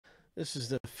This is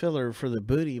the filler for the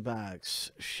Booty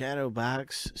Box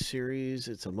Shadowbox series.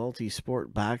 It's a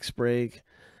multi-sport box break.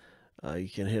 You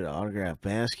can hit an autographed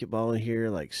basketball in here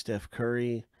like Steph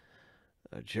Curry,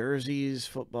 jerseys,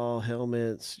 football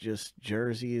helmets, just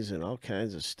jerseys and all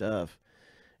kinds of stuff.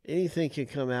 Anything can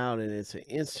come out and it's an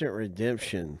instant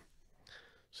redemption.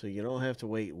 So you don't have to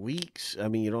wait weeks.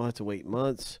 You don't have to wait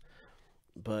months,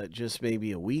 but just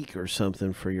maybe a week or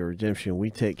something for your redemption. We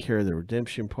take care of the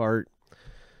redemption part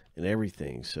and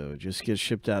everything. So it just gets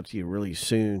shipped out to you really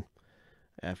soon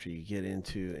after you get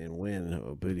into and win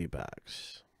a booty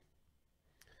box.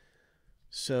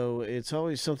 So it's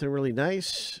always something really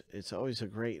nice. It's always a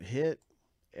great hit.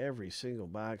 Every single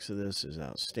box of this is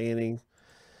outstanding.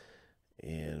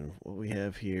 And what we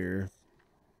have here,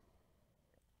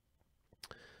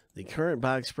 the current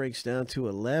box breaks down to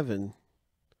 11.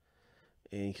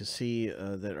 And you can see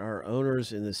that our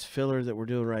owners in this filler that we're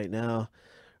doing right now are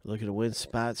looking to win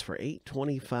spots for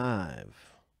 $825.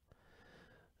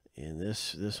 And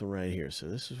this one right here. So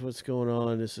this is what's going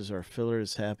on. This is our filler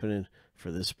that's happening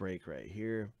for this break right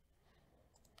here.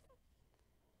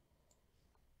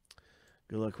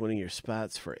 Good luck winning your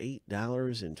spots for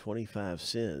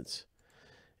 $8.25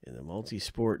 in the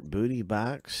multi-sport booty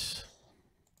box.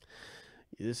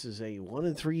 This is a 1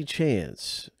 in 3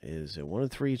 chance. It is a 1 in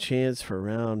 3 chance for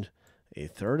around a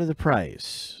third of the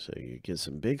price. So you get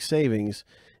some big savings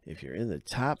if you're in the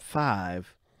top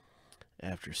 5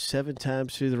 after 7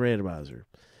 times through the randomizer.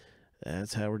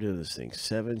 That's how we're doing this thing.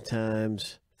 7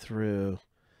 times through.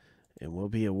 And we'll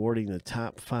be awarding the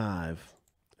top 5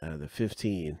 out of the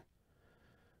 15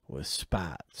 with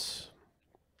spots.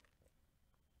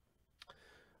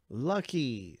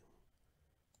 Lucky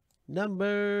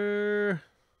number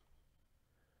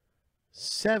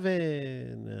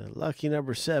 7. Lucky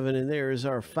number 7. And there is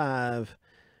our 5.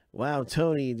 Wow,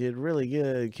 Tony did really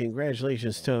good.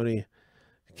 Congratulations, Tony.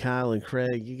 Kyle and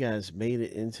Craig, you guys made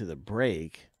it into the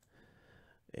break.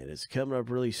 And it's coming up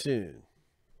really soon.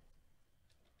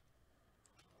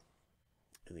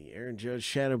 In the Aaron Judge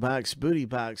Shadowbox Booty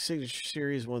Box Signature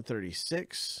Series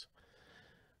 136.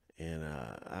 And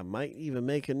I might even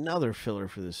make another filler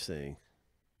for this thing.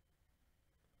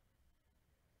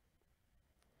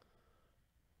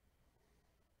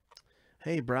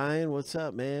 Hey, Brian, what's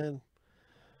up, man?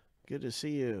 Good to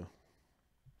see you.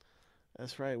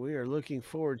 That's right. We are looking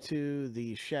forward to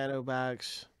the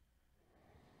Shadowbox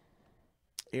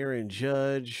Aaron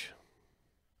Judge.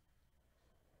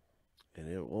 And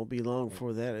it won't be long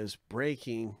before that is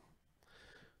breaking.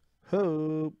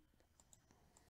 Hope.